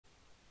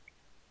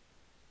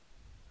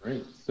Right.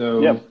 Yeah,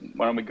 So,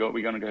 why don't we go?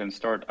 We're gonna go ahead and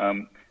start.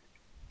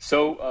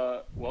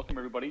 Welcome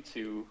everybody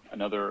to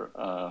another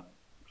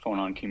Phone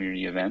On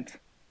community event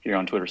here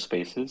on Twitter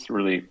Spaces.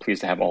 Really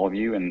pleased to have all of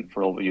you, and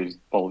for all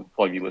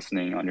of you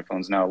listening on your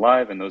phones now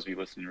live, and those of you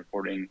listening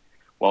recording,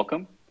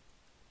 welcome.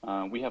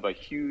 We have a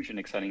huge and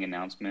exciting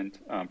announcement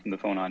from the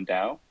Phone On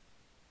DAO.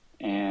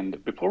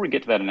 And before we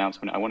get to that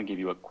announcement, I want to give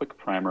you a quick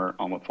primer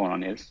on what Phone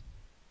On is.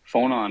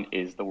 Phone On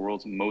is the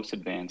world's most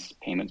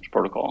advanced payments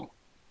protocol,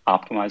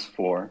 optimized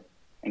for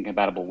and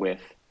compatible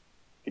with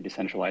the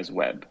decentralized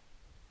web.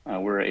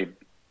 We're a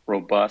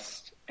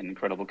robust and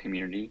incredible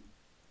community,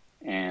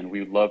 and we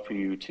would love for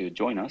you to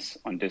join us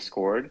on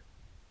Discord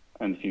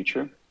in the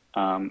future.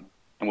 And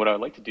what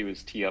I'd like to do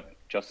is tee up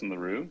Justin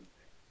LaRue,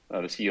 the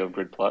CEO of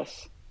Grid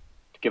Plus,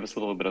 to give us a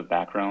little bit of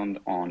background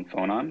on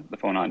Phonon, the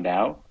Phonon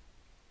DAO,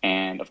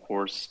 and of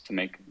course, to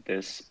make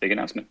this big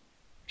announcement.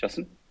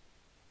 Justin?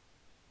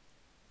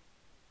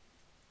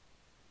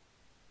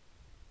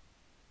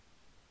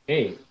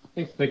 hey,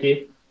 thanks,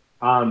 Nikki.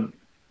 Um,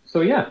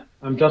 yeah,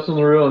 I'm Justin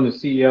LaRue. I'm the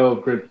CEO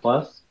of Grid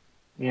Plus.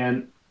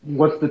 And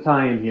what's the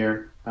tie-in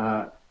here?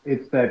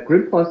 It's that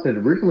Grid Plus had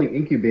originally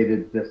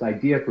incubated this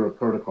idea for a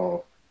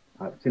protocol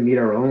to meet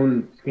our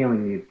own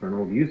scaling needs for an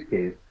old use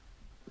case.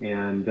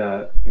 And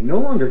it no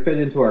longer fit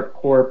into our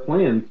core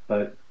plans,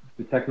 but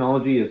the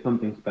technology is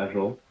something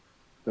special.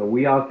 So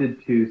we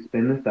opted to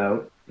spin this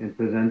out and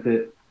present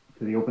it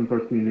to the open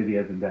source community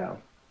as a DAO.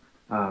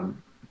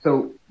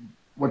 So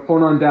what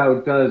Phonon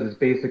DAO does is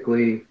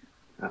basically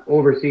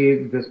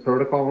oversee this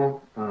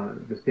protocol,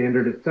 the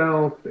standard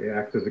itself. It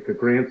acts as a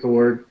grant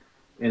sword.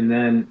 And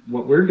then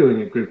what we're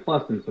doing at Grid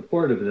Plus in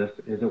support of this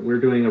is that we're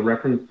doing a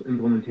reference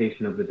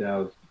implementation of the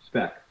DAO's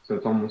spec. So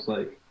it's almost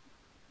like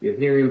the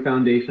Ethereum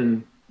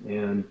Foundation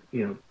and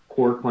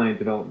core client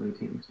development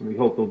teams. And we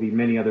hope there'll be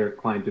many other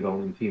client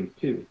development teams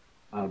too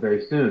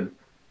very soon.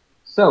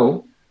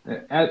 So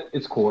at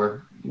its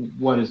core,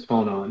 what is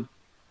Phonon?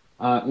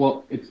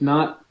 Well, it's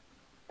not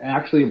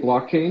actually a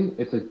blockchain.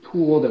 It's a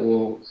tool that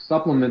will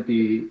supplement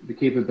the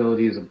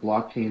capabilities of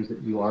blockchains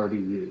that you already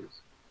use.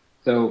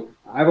 So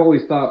I've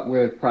always thought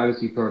with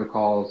privacy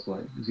protocols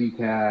like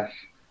Zcash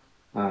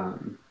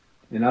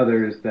and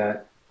others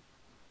that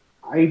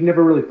I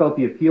never really felt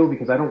the appeal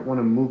because I don't want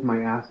to move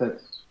my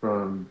assets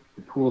from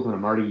the tools that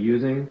I'm already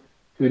using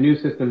to a new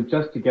system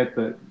just to get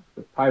the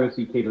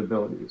privacy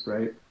capabilities,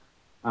 right?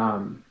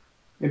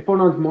 And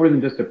Photon's more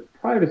than just a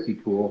privacy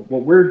tool.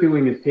 What we're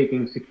doing is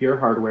taking secure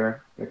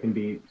hardware that can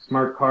be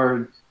smart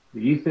cards, the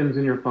eSIMs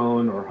in your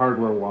phone, or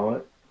hardware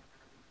wallets,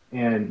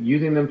 and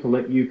using them to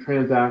let you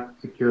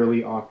transact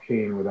securely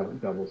off-chain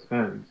without double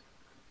spends.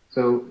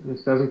 So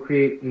this doesn't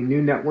create a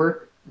new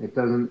network. It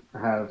doesn't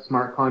have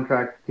smart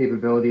contract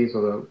capabilities,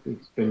 although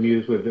it's been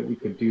used with it. We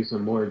could do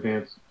some more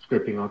advanced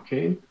scripting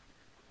off-chain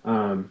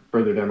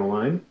further down the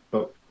line.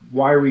 But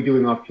why are we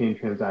doing off-chain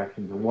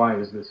transactions, and why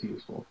is this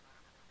useful?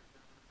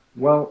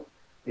 Well,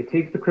 it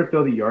takes the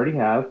crypto that you already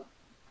have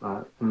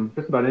from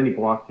just about any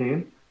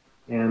blockchain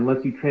and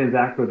lets you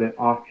transact with it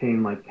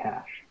off-chain like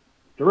cash,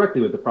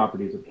 directly with the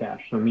properties of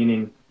cash. So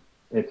meaning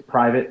it's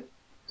private,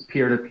 it's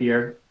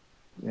peer-to-peer,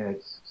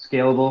 it's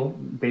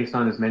scalable based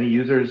on as many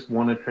users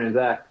want to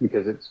transact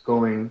because it's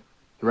going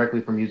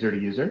directly from user to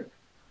user.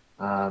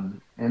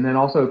 And then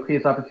also it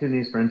creates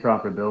opportunities for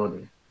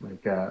interoperability,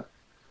 like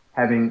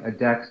having a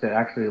DEX that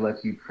actually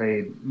lets you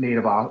trade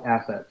native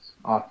assets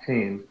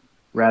off-chain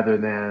rather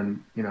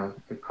than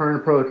the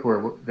current approach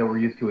that we're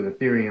used to with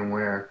Ethereum,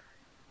 where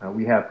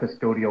we have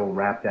custodial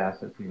wrapped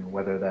assets,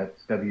 whether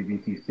that's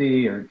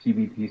WBTC or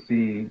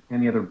GBTC,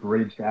 any other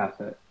bridged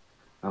asset.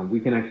 We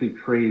can actually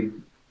trade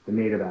the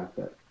native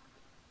asset.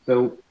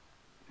 So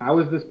how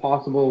is this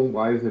possible?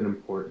 Why is it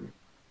important?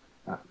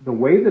 The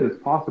way that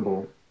it's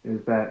possible is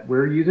that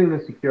we're using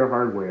the secure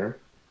hardware.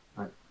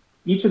 Uh,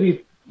 each of these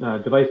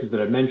devices that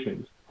I've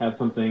mentioned have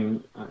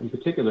something in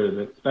particular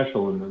that's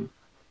special in them.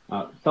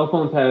 Cell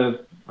phones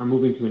are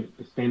moving to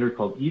a standard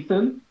called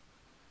eSIM,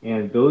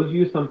 and those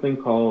use something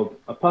called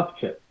a puff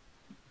chip.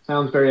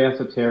 Sounds very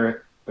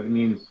esoteric, but it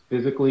means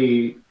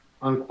physically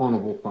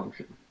unclonable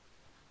function.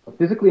 A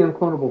physically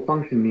unclonable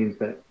function means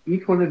that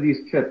each one of these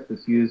chips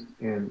that's used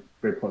in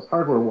Grid Plus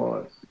hardware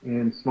wallets,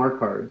 in smart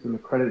cards, and the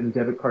credit and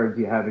debit cards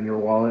you have in your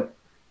wallet,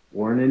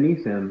 or in an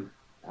eSIM,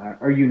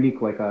 are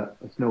unique like a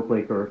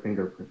snowflake or a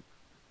fingerprint.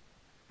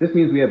 This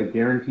means we have a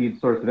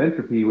guaranteed source of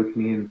entropy, which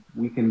means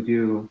we can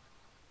do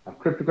a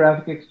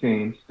cryptographic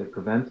exchange that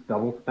prevents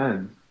double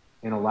spends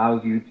and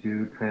allows you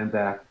to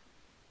transact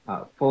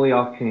fully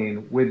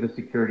off-chain with the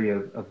security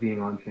of being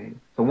on-chain.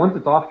 So once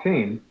it's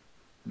off-chain,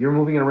 you're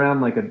moving it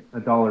around like a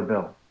dollar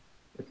bill.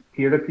 It's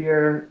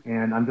peer-to-peer,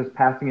 and I'm just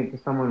passing it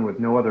to someone with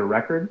no other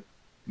record.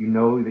 You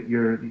know that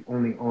you're the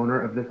only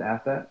owner of this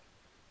asset.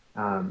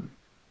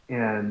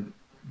 And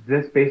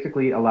this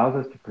basically allows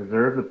us to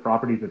preserve the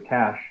properties of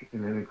cash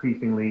in an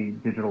increasingly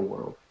digital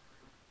world.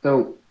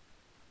 So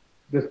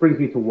this brings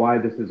me to why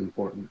this is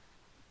important.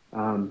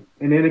 An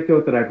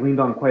anecdote that I've leaned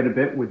on quite a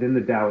bit within the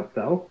DAO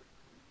itself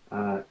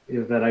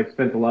is that I've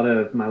spent a lot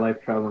of my life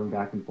traveling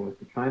back and forth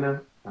to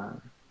China.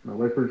 my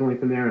wife's originally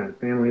from there, and I have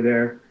family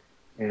there,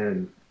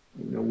 and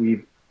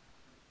we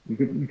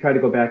try to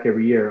go back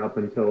every year up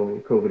until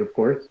COVID, of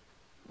course.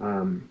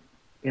 Um,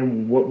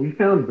 and what we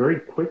found very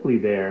quickly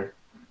there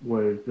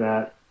was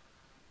that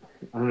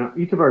I don't know,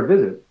 each of our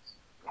visits,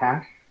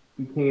 cash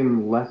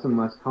became less and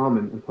less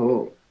common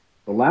until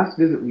the last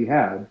visit we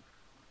had.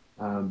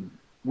 Um,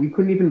 we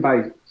couldn't even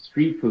buy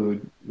street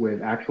food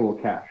with actual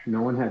cash.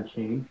 No one had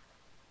change.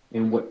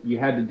 And what you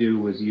had to do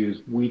was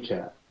use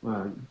WeChat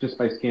just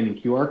by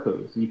scanning QR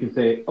codes. And you can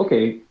say,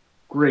 okay,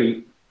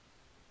 great.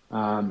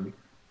 Um,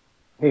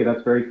 hey,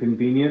 that's very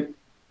convenient.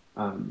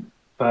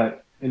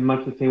 But in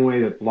much the same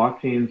way that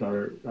blockchains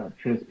are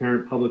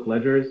transparent public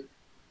ledgers,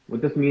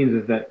 what this means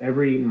is that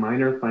every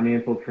minor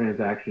financial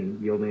transaction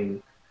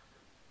yielding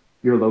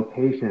your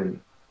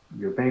location,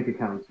 your bank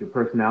accounts, your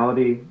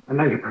personality,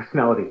 not your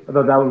personality,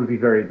 although that would be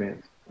very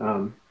advanced.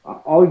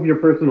 All of your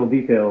personal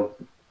details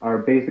are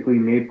basically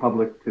made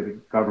public to the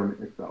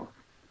government itself.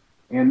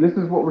 And this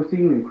is what we're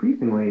seeing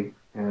increasingly.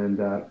 And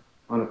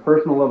on a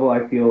personal level,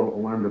 I feel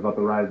alarmed about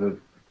the rise of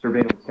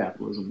surveillance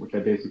capitalism, which I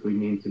basically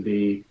mean to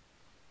be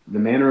the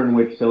manner in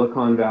which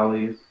Silicon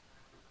Valley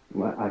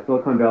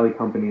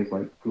companies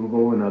like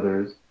Google and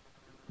others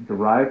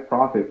derive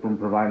profit from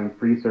providing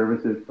free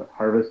services, but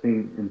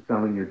harvesting and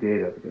selling your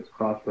data that gets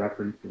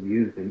cross-referenced and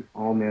used in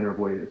all manner of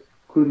ways,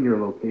 including your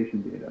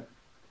location data.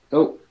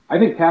 So I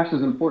think cash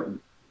is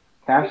important.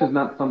 Cash is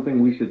not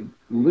something we should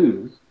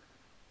lose.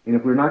 And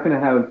if we're not going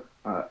to have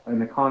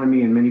an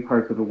economy in many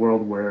parts of the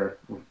world where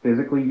we're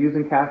physically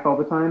using cash all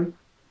the time,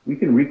 we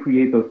can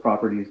recreate those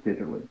properties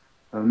digitally.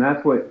 And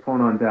that's what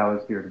Phone on DAO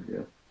is here to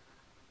do.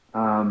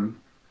 Um,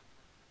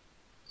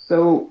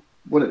 so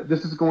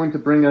this is going to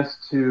bring us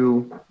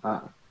to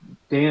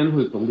Dan,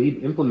 who's the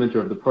lead implementer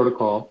of the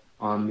protocol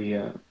on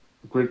the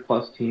Grid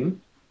Plus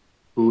team,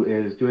 who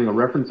is doing a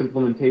reference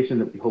implementation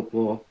that we hope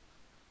will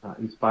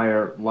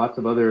inspire lots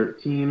of other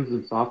teams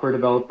and software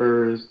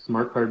developers,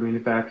 smart card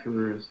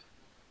manufacturers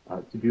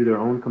to do their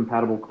own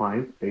compatible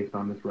clients based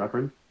on this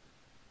reference,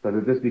 so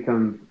that this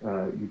becomes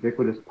a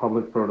ubiquitous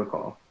public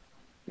protocol.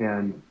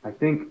 And I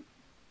think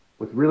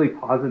what's really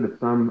positive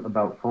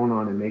about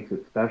Phonon and makes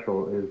it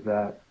special is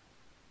that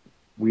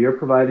we are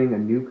providing a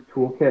new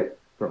toolkit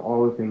for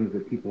all the things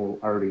that people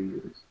already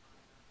use.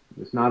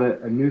 It's not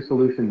a new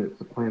solution that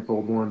supplants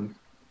old ones.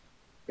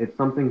 It's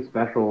something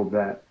special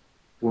that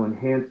will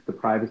enhance the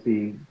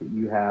privacy that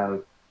you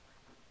have,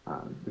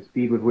 the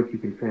speed with which you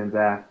can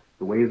transact,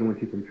 the ways in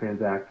which you can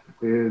transact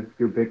with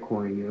your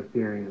Bitcoin, your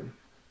Ethereum,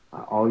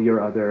 all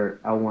your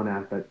other L1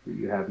 assets that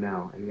you have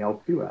now, and the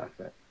L2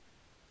 assets.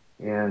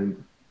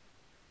 And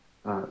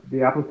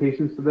the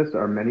applications for this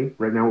are many.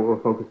 Right now, what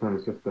we're focused on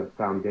is just the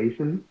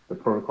foundation, the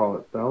protocol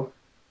itself.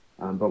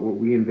 But what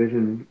we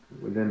envision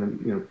within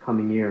the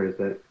coming year is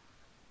that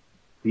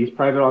these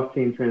private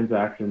off-chain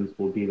transactions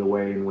will be the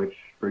way in which,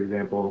 for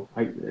example,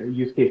 a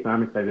use case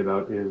I'm excited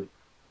about is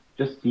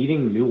just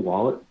seeding new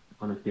wallets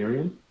on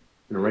Ethereum.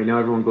 Right now,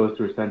 everyone goes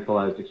through a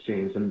centralized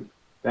exchange, and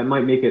that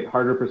might make it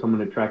harder for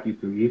someone to track you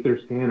through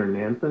Etherscan or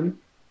Nansen.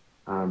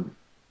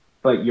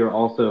 But you're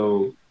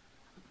also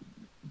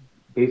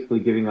basically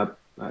giving up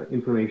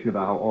information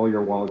about how all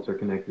your wallets are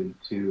connected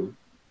to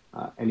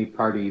any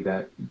party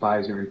that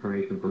buys your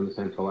information from the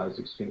centralized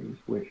exchange,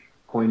 which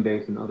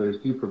Coinbase and others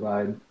do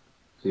provide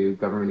to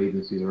government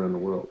agencies around the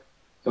world.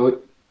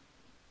 So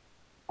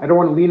I don't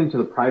want to lean into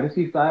the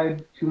privacy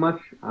side too much.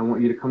 I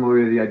want you to come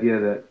away with the idea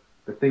that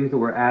the things that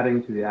we're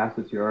adding to the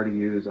assets you already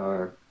use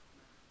are,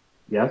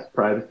 yes,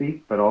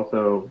 privacy, but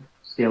also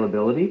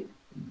scalability,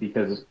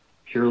 because it's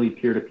purely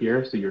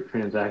peer-to-peer, so you're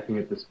transacting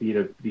at the speed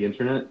of the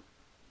internet,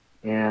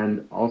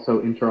 and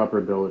also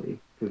interoperability,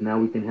 because now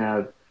we can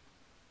have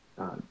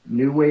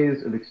new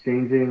ways of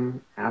exchanging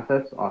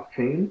assets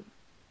off-chain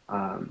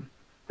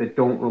that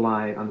don't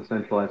rely on the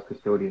centralized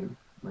custodian,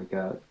 like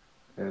a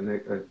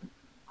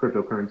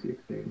cryptocurrency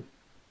exchange.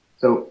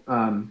 So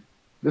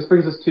this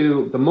brings us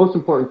to the most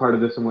important part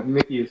of this, and what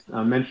Mickey is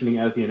mentioning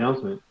as the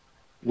announcement.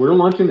 We're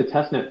launching the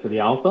testnet for the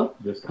alpha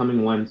this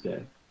coming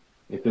Wednesday.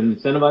 It's an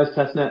incentivized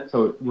testnet,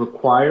 so it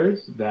requires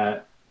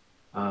that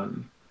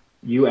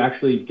you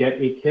actually get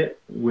a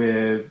kit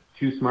with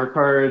 2 smart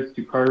cards,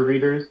 2 card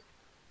readers,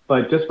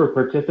 but just for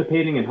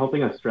participating and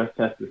helping us stress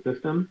test the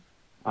system,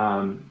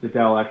 the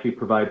DAO will actually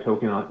provide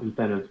token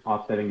incentives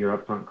offsetting your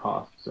upfront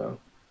costs. So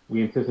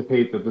we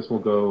anticipate that this will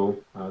go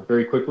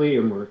very quickly,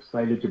 and we're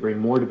excited to bring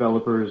more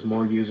developers,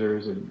 more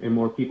users, and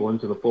more people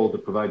into the fold to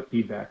provide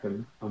feedback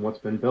on what's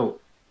been built.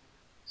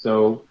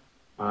 So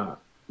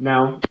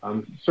now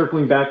I'm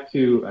circling back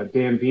to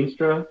Dan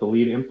Veenstra, the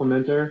lead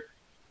implementer,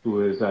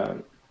 who is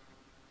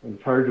in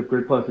charge of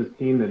Grid Plus's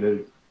team that has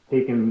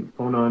taken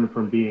Phonon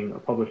from being a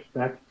published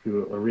spec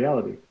to a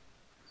reality.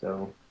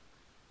 So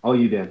all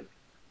you, Dan.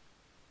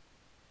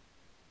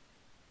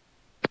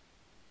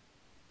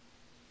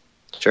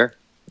 Sure.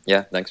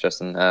 Yeah, thanks,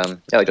 Justin. Yeah,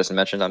 like Justin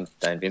mentioned, I'm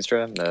Dan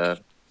Veenstra. I'm the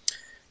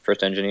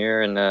first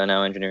engineer and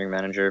now engineering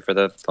manager for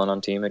the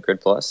Phonon team at Grid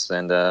Plus.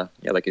 And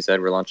yeah, like you said,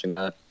 we're launching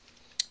the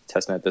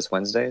testnet this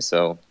Wednesday.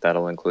 So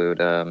that'll include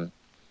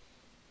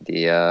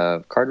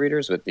the card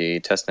readers with the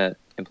Testnet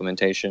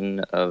implementation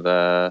of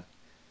the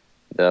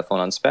phone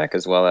on spec,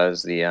 as well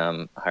as the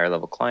higher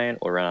level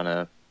client will run on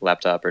a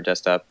laptop or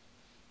desktop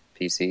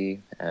PC.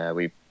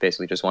 We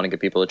basically just want to give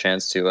people a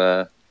chance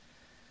to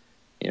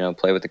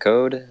play with the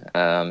code,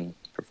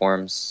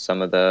 perform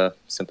some of the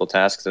simple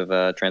tasks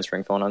of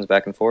transferring phone-ons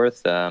back and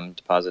forth,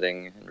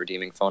 depositing and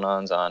redeeming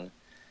phone-ons on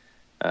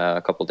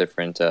a couple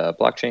different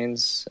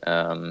blockchains,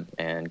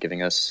 and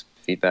giving us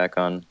feedback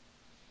on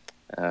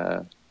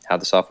how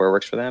the software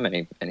works for them,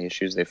 any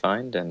issues they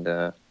find,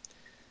 and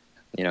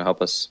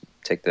help us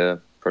take the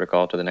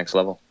protocol to the next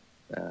level.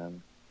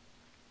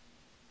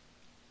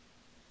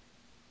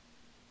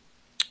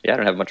 Yeah, I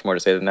don't have much more to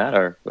say than that.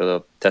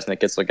 The testnet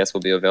kits, I guess,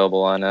 will be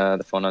available on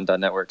the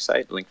phoneon.network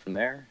site, link from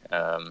there.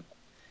 And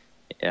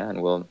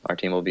our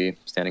team will be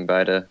standing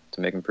by to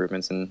make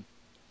improvements and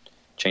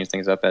change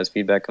things up as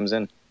feedback comes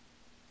in.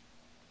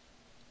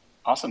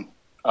 Awesome.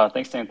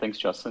 Thanks, Dan. Thanks,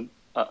 Justin.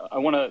 I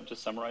want to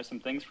just summarize some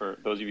things for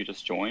those of you who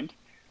just joined,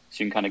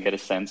 so you can kind of get a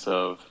sense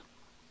of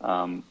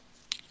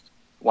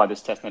why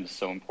this testnet is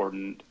so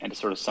important, and to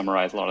sort of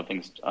summarize a lot of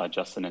things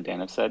Justin and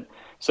Dan have said.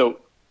 So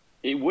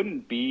it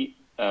wouldn't be,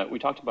 we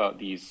talked about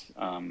these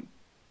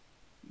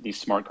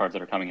smart cards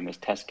that are coming in this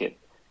test kit.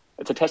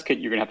 It's a test kit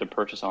you're going to have to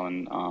purchase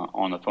on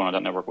the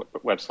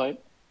phoneon.network website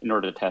in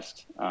order to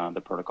test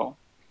the protocol.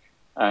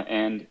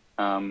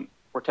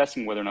 We're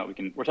testing whether or not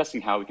we're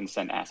testing how we can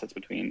send assets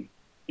between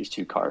these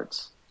two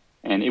cards.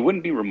 And it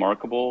wouldn't be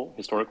remarkable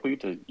historically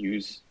to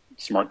use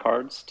smart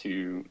cards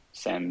to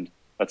send,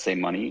 let's say,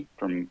 money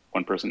from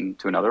one person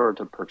to another, or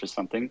to purchase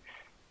something.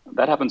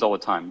 That happens all the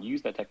time. You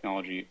use that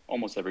technology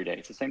almost every day.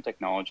 It's the same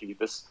technology.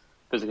 This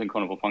physically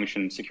encodable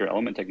function secure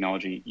element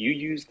technology, you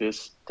use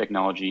this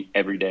technology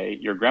every day.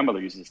 Your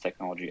grandmother uses this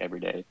technology every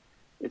day.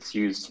 It's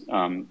used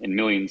in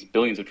millions,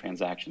 billions of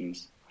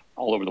transactions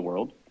all over the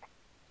world.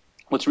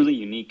 What's really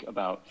unique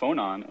about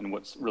Phonon, and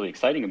what's really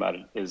exciting about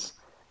it, is,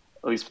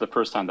 at least for the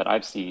first time that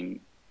I've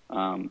seen,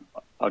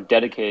 a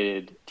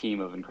dedicated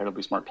team of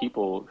incredibly smart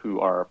people who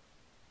are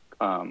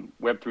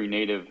Web3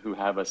 native, who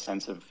have a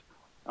sense of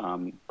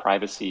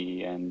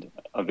privacy and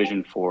a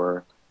vision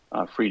for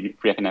free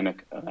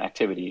economic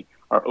activity,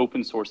 are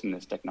open sourcing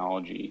this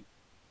technology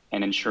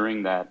and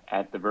ensuring that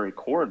at the very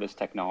core of this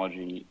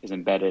technology is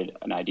embedded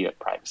an idea of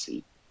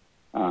privacy.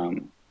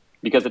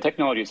 Because the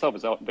technology itself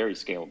is very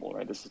scalable,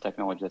 right? This is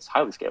technology that's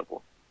highly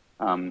scalable.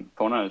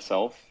 Phonon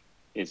itself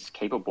is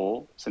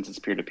capable, since it's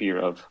peer-to-peer,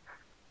 of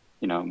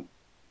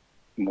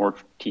more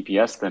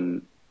TPS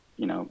than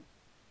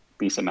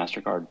Visa,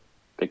 MasterCard,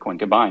 Bitcoin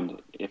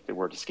combined, if it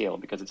were to scale,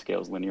 because it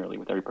scales linearly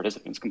with every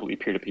participant. It's completely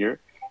peer-to-peer.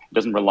 It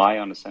doesn't rely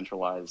on a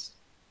centralized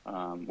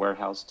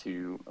warehouse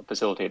to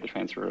facilitate the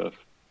transfer of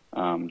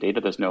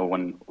data. There's no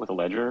one with a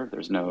ledger.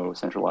 There's no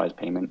centralized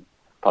payment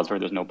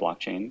repository. There's no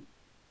blockchain.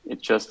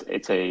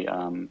 It's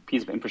a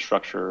piece of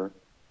infrastructure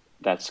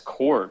that's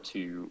core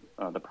to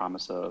the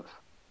promise of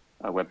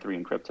Web3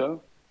 and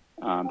crypto.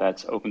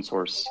 That's open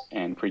source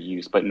and free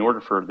use. But in order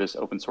for this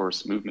open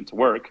source movement to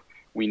work,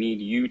 we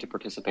need you to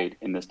participate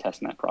in this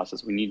testnet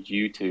process. We need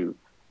you to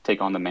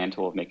take on the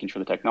mantle of making sure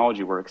the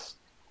technology works.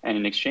 And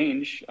in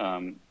exchange,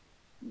 the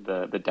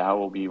DAO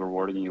will be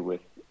rewarding you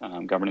with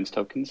governance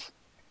tokens.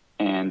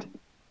 And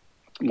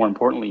more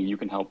importantly, you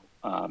can help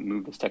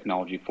move this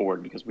technology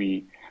forward, because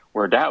we're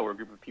a DAO. We're a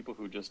group of people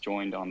who just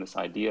joined on this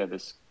idea,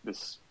 this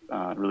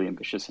really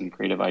ambitious and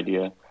creative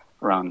idea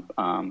around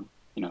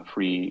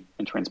free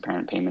and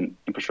transparent payment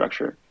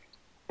infrastructure.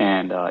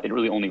 And it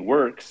really only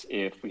works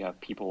if we have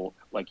people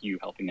like you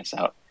helping us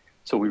out.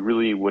 So we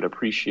really would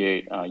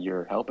appreciate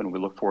your help, and we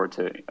look forward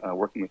to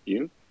working with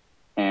you.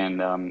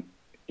 And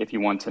if you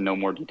want to know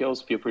more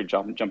details, feel free to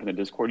jump in the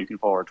Discord. You can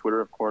follow our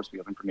Twitter, of course. We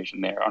have information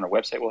there. On our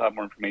website, we'll have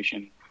more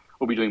information.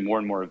 We'll be doing more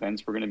and more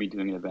events. We're going to be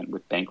doing an event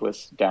with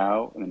Bankless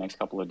DAO in the next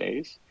couple of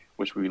days,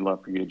 which we'd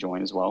love for you to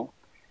join as well.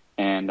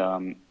 And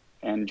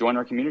join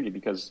our community,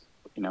 because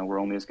we're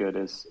only as good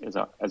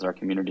as our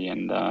community,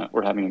 and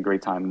we're having a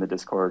great time in the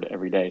Discord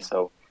every day.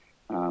 So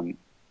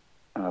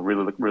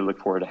really look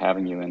forward to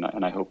having you,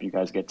 and I hope you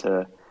guys get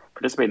to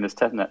participate in this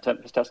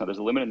testnet. There's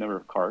a limited number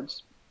of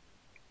cards,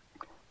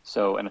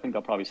 and I think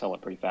they'll probably sell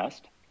it pretty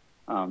fast.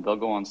 They'll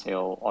go on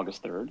sale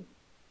August 3rd,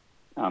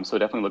 so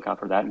definitely look out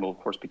for that, and we'll of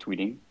course be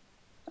tweeting.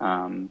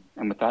 And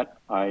with that,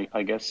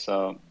 I guess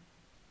I'll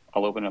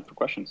open it up for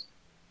questions.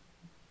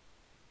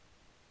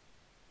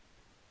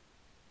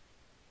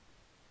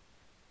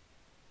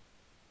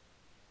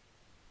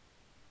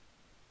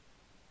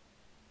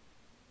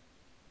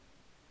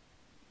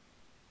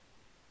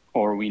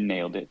 Or we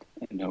nailed it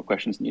and no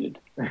questions needed.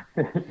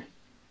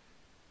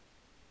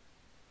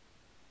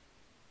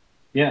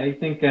 Yeah, I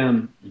think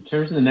in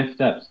terms of the next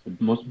steps, the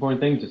most important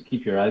thing is just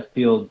keep your eyes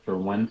peeled for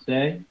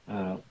Wednesday.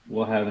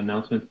 We'll have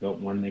announcements about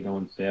when they go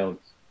on sale.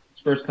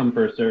 It's first come,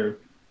 first serve.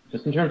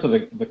 Just in terms of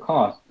the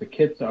cost, the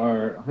kits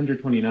are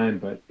 $129,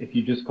 but if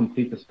you just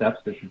complete the steps,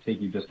 that should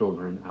take you just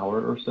over an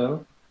hour or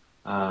so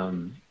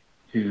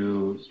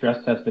to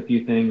stress test a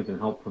few things and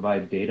help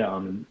provide data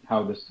on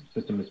how this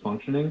system is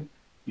functioning.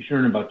 you should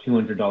earn about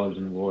 $200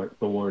 in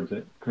rewards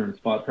at current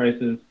spot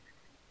prices.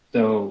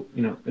 So,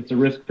 it's a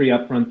risk-free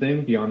upfront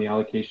thing beyond the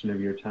allocation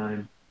of your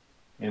time.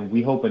 And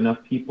we hope enough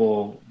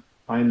people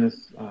find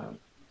this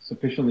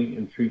sufficiently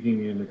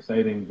intriguing and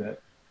exciting that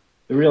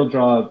the real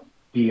draw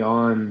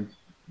beyond,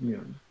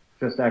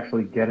 just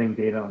actually getting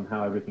data on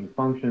how everything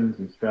functions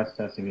and stress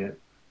testing it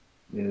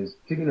is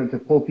to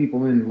pull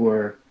people in who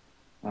are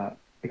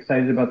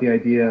excited about the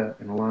idea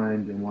and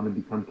aligned and want to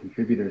become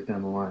contributors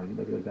down the line,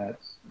 whether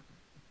that's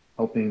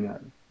helping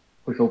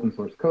push open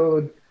source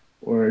code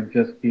or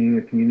just being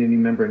a community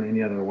member in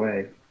any other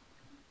way.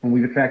 And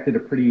we've attracted a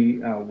pretty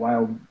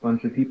wild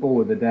bunch of people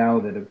with a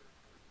DAO that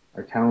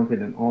are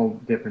talented in all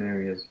different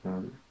areas,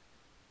 from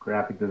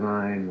graphic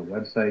design,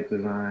 website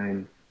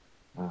design,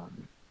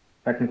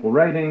 technical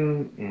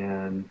writing,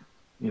 and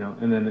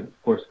then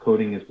of course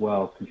coding as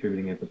well,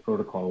 contributing at the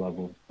protocol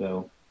level.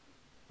 So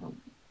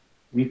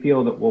we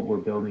feel that what we're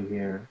building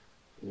here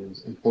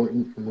is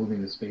important for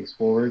moving the space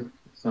forward.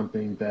 It's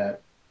something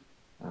that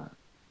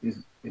is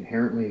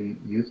inherently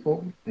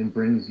useful and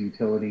brings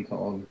utility to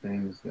all the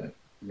things that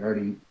we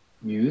already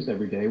use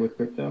every day with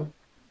crypto.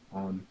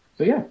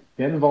 So yeah,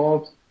 get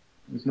involved.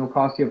 There's no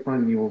cost to you up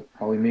front, and you will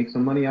probably make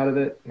some money out of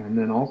it. And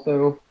then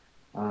also,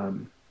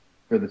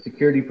 for the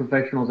security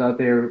professionals out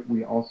there,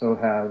 we also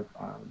have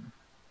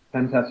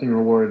pen testing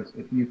rewards.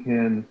 If you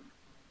can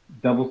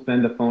double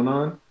spend a phone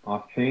on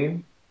off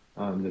chain,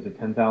 there's a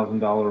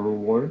 $10,000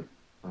 reward.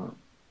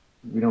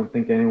 We don't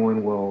think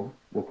anyone will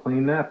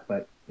claim that,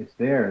 but it's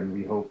there, and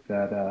we hope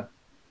that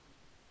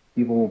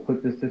people will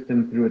put the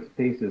system through its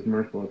paces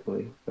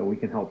mercilessly so we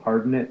can help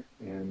harden it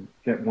and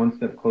get one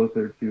step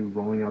closer to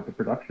rolling out the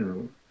production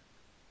release.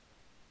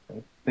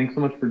 So thanks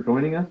so much for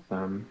joining us.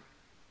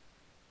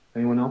 If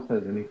anyone else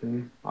has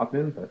anything, hop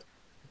in, but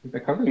I think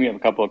that covers it. We have a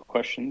couple of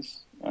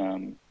questions.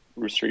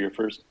 Rooster, you're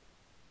first.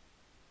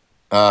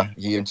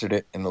 You answered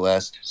it in the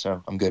last,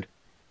 so I'm good.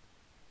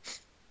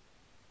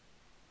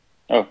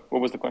 Oh,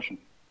 what was the question?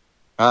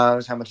 How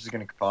much is it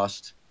going to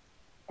cost?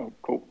 Oh,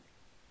 cool.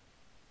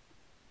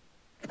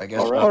 I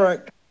guess. All right.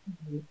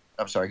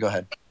 I'm sorry. Go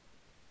ahead.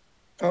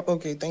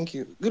 Okay, thank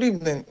you. Good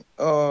evening.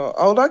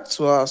 I would like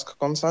to ask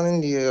concerning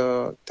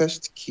the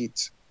test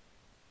kit.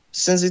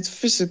 Since it's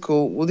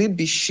physical, would it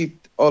be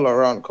shipped all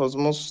around? Because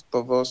most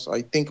of us,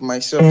 I think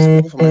myself,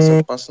 speaking for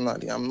myself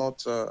personally, I'm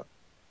not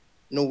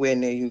nowhere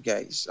near you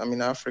guys. I'm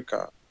in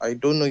Africa. I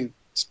don't know if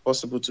it's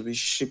possible to be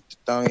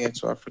shipped down here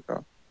to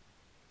Africa.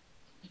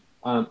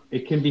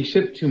 It can be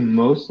shipped to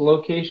most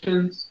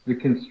locations. The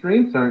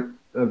constraints aren't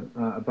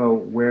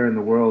about where in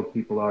the world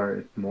people are.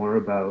 It's more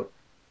about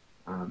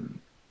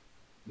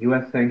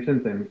U.S.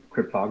 sanctions and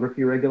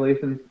cryptography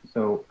regulations.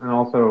 So, and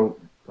also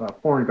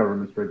foreign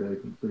governments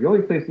regulations. So the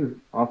only places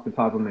off the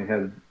top of my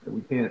head that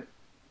we can't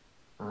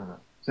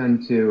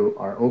send to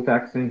are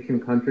OFAC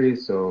sanctioned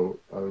countries, so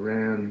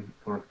Iran,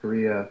 North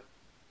Korea,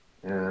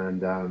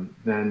 and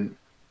then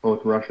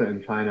both Russia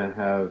and China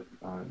have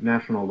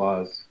national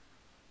laws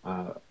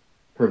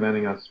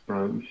preventing us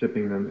from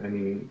shipping them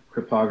any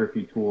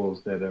cryptography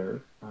tools that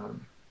are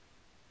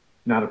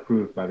not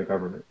approved by the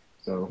government.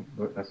 So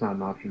that's not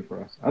an option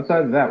for us.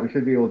 Outside of that, we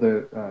should be able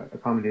to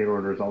accommodate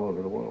orders all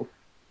over the world.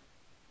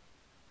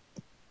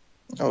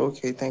 Oh,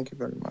 okay, thank you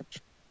very much.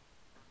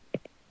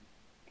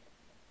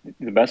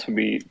 The best would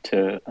be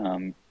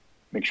to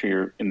make sure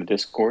you're in the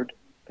Discord.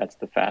 That's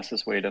the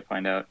fastest way to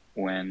find out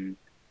when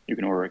you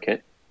can order a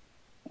kit.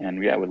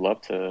 And yeah, I would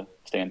love to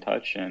stay in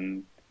touch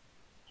and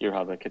hear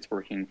how the kit's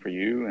working for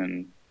you,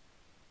 and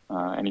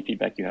any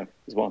feedback you have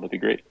as well. That'd be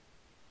great.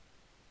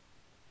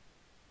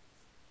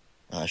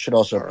 I should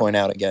also point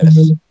out, I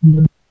guess,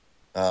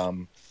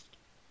 one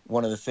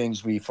of the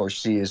things we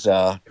foresee is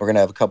we're going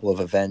to have a couple of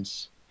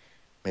events,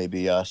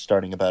 maybe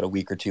starting about a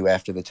week or two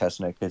after the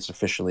testnet kits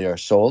officially are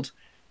sold.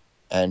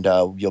 And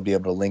you'll be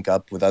able to link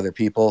up with other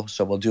people.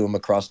 So we'll do them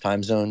across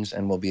time zones,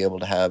 and we'll be able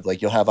to have,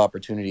 you'll have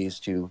opportunities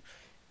to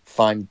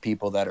find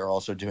people that are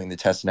also doing the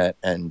testnet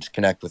and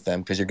connect with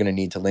them, because you're going to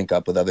need to link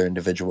up with other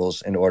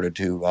individuals in order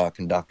to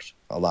conduct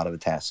a lot of the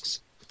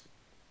tasks.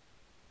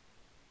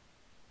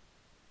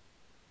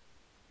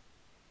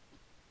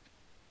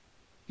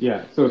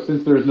 Yeah, so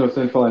since there is no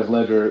centralized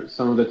ledger,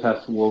 some of the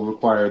tests will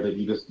require that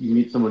you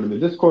meet someone in the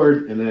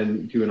Discord and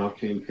then do an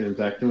off-chain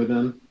transaction with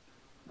them.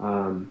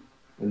 And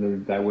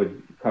then that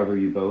would cover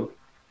you both.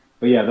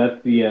 But yeah,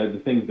 that's the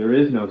thing. There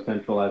is no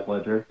centralized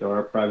ledger. There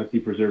are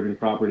privacy-preserving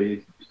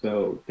properties,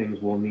 so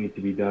things will need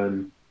to be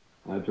done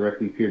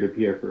directly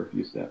peer-to-peer for a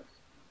few steps.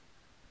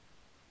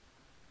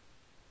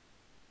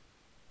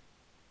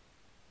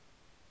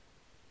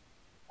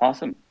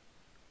 Awesome.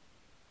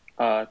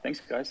 Thanks,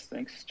 guys.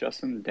 Thanks,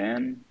 Justin,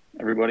 Dan,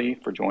 everybody,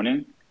 for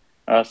joining.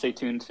 Stay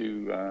tuned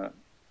to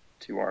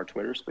our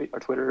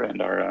Twitter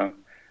and our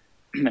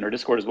and our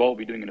Discord as well. We'll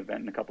be doing an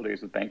event in a couple of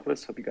days with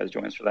Bankless. Hope you guys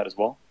join us for that as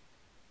well.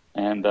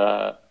 And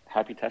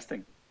happy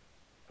testing.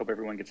 Hope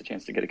everyone gets a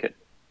chance to get a kit.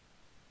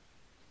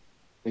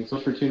 Thanks so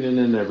much for tuning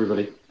in,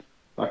 everybody.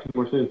 Talk to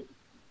you more soon.